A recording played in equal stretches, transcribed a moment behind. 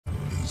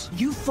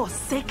You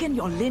forsaken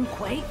your Lin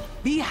Kuei?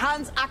 The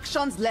hand's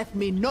actions left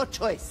me no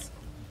choice.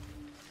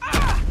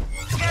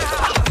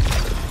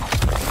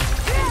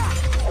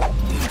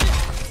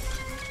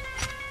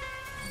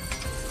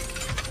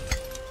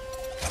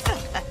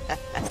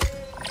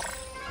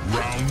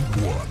 Round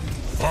one,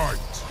 fight!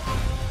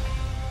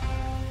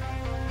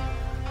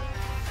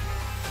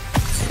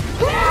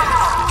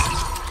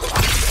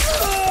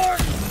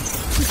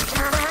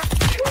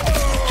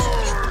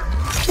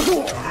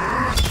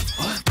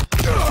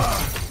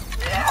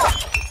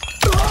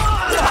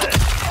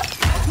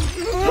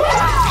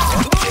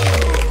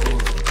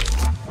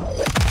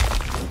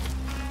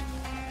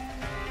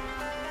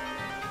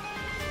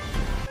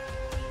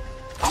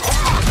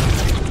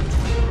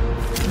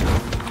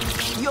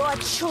 Your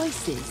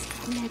choices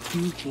led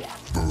you here.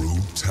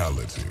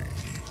 Brutality.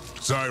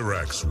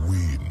 Cyrax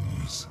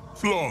wins.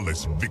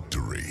 Flawless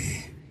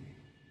victory.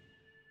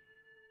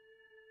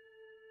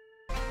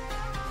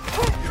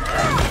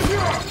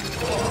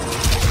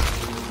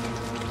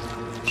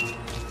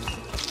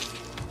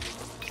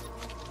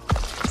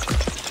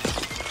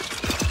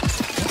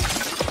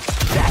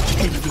 That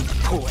ended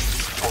poorly.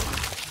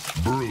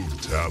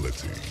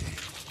 Brutality.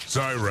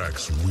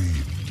 Cyrax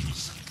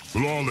wins.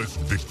 Flawless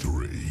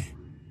victory.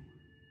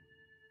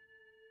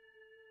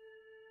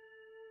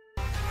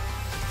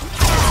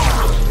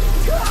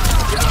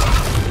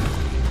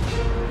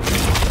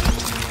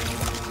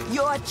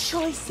 Your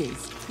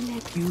choices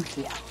led you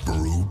here.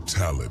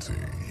 Brutality.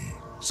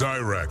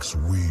 Cyrax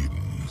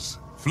wins.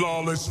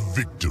 Flawless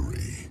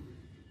victory.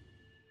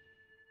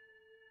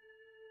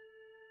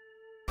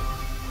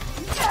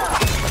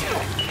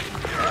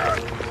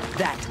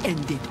 That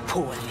ended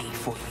poorly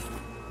for you.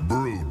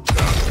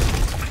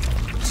 Brutality.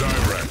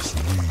 Cyrax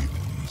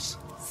wins.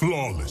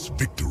 Flawless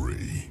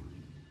victory.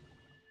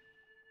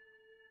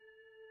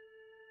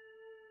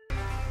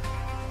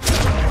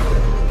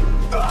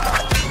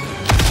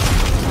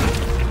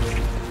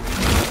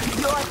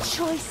 Your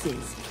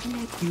choices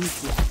led you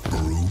here.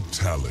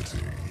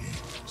 Brutality.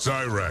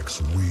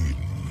 Cyrax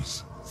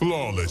wins.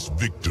 Flawless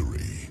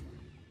victory.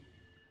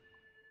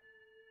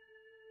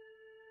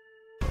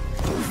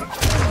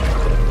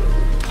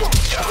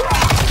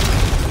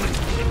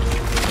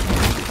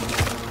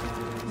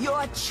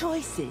 Your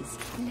choices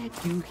led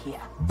you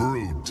here.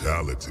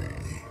 Brutality.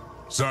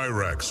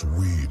 Cyrax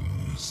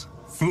wins.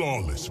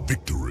 Flawless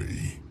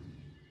victory.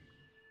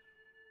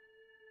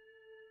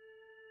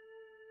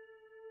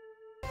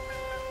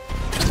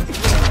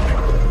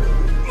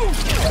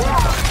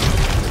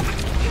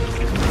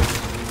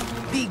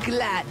 Be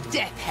glad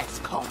death has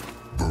come.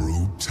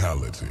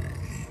 Brutality.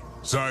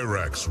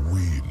 Cyrax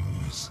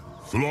wins.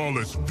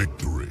 Flawless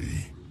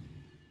victory.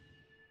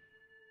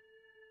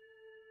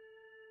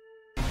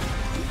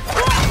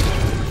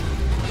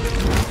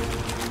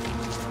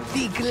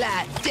 Be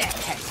glad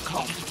death has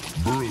come.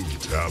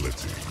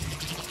 Brutality.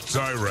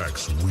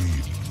 Cyrax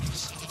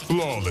wins.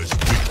 Flawless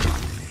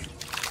victory.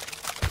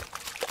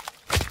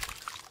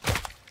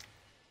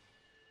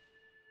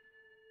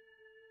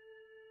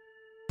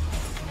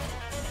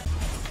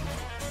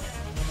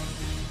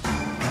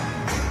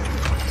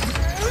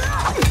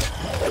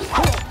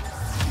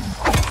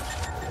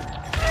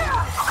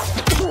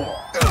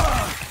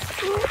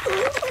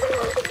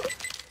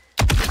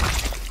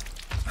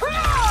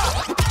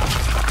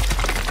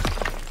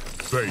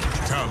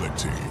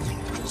 Fatality.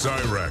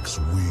 Cyrax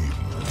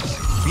wins.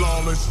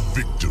 Flawless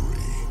victory.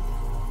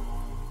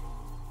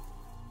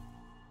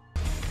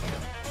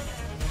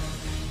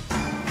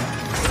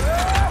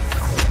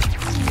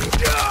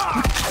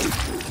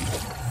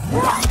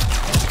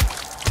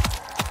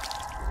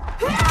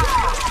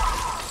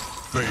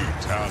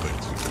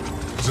 Fatality.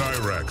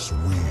 Cyrax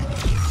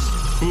wins.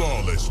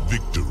 Flawless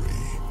victory.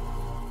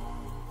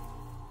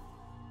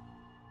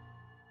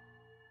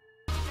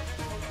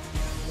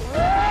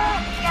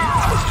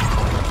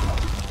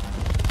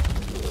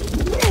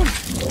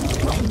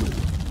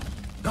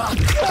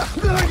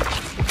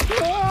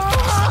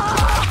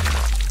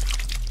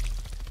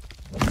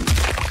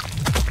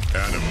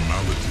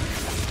 Animality.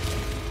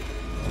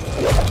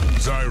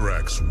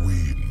 Cyrax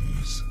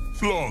wins.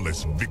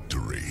 Flawless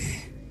victory.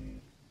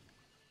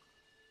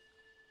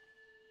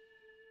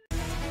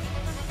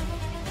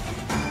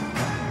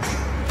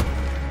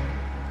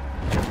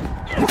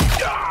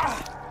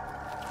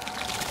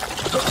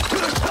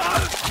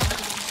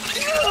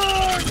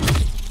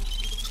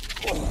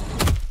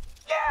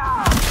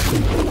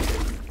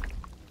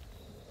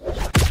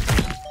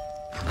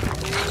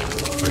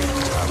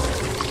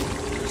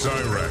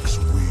 Cyrax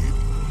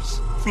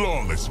wins.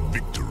 Flawless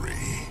victory.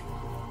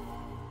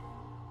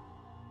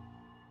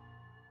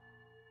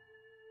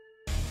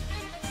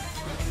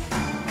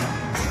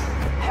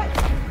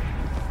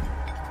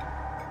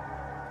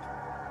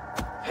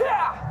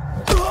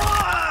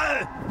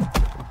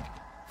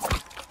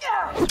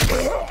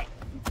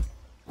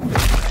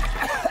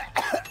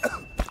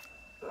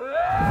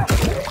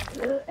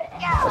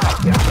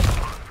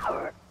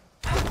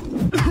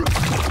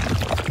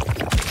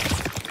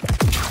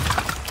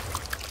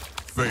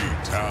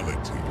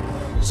 Fatality.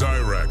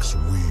 Cyrax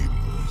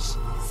wins.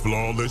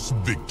 Flawless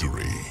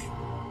victory.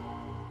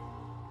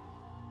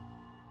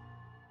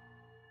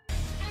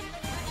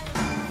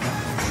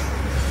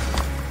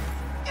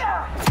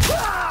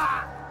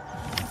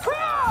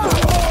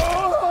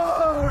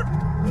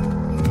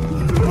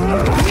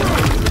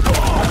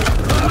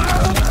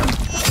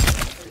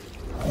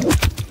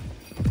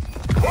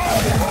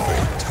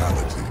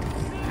 Fatality.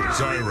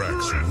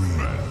 Cyrax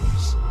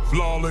wins.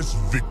 Flawless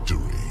victory.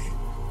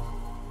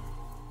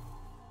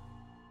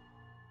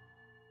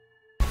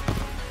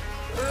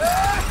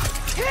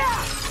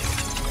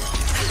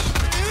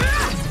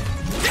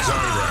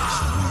 Cyrax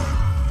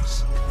wins.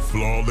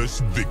 Flawless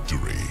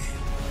victory.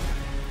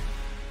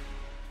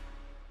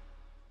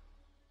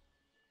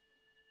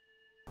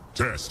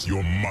 Test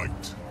your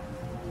might.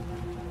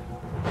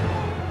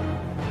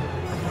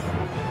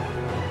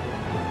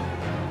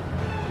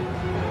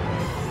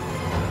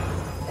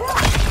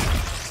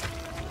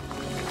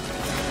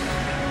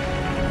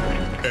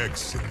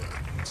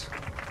 Excellent.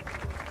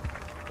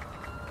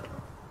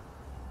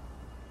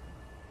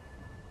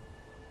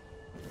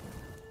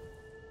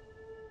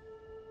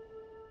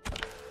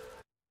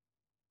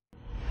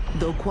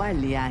 Though Kuai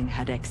Liang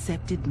had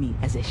accepted me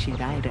as a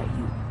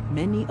Shirairayu,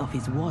 many of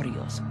his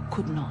warriors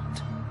could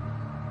not.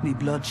 The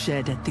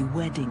bloodshed at the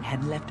wedding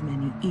had left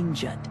many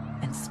injured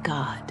and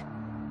scarred.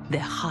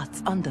 Their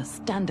hearts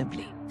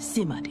understandably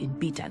simmered in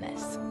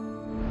bitterness.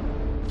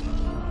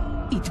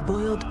 It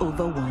boiled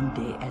over one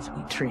day as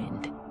we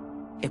trained.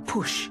 A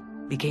push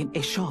became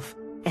a shove,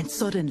 and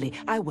suddenly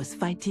I was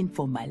fighting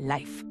for my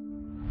life.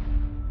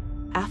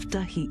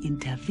 After he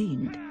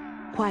intervened,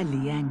 Kuai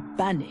Liang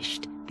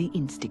banished the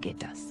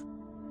instigators.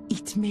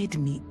 It made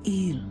me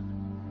ill,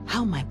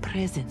 how my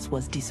presence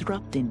was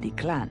disrupting the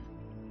clan.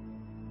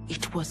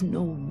 It was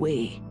no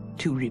way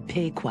to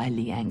repay Kuai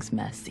Liang's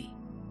mercy.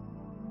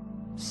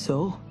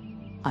 So,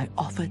 I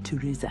offered to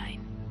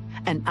resign,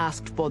 and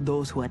asked for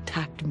those who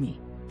attacked me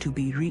to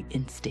be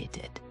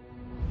reinstated.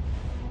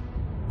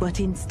 But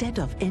instead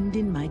of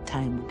ending my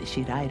time with the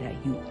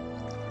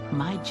Shirairayu,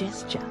 my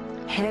gesture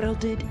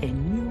heralded a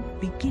new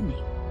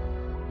beginning.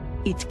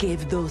 It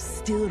gave those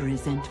still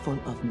resentful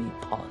of me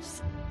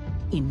pause,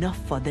 enough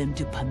for them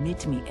to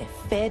permit me a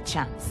fair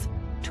chance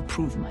to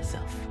prove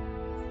myself.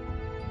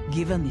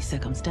 Given the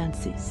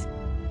circumstances,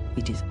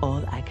 it is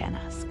all I can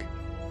ask.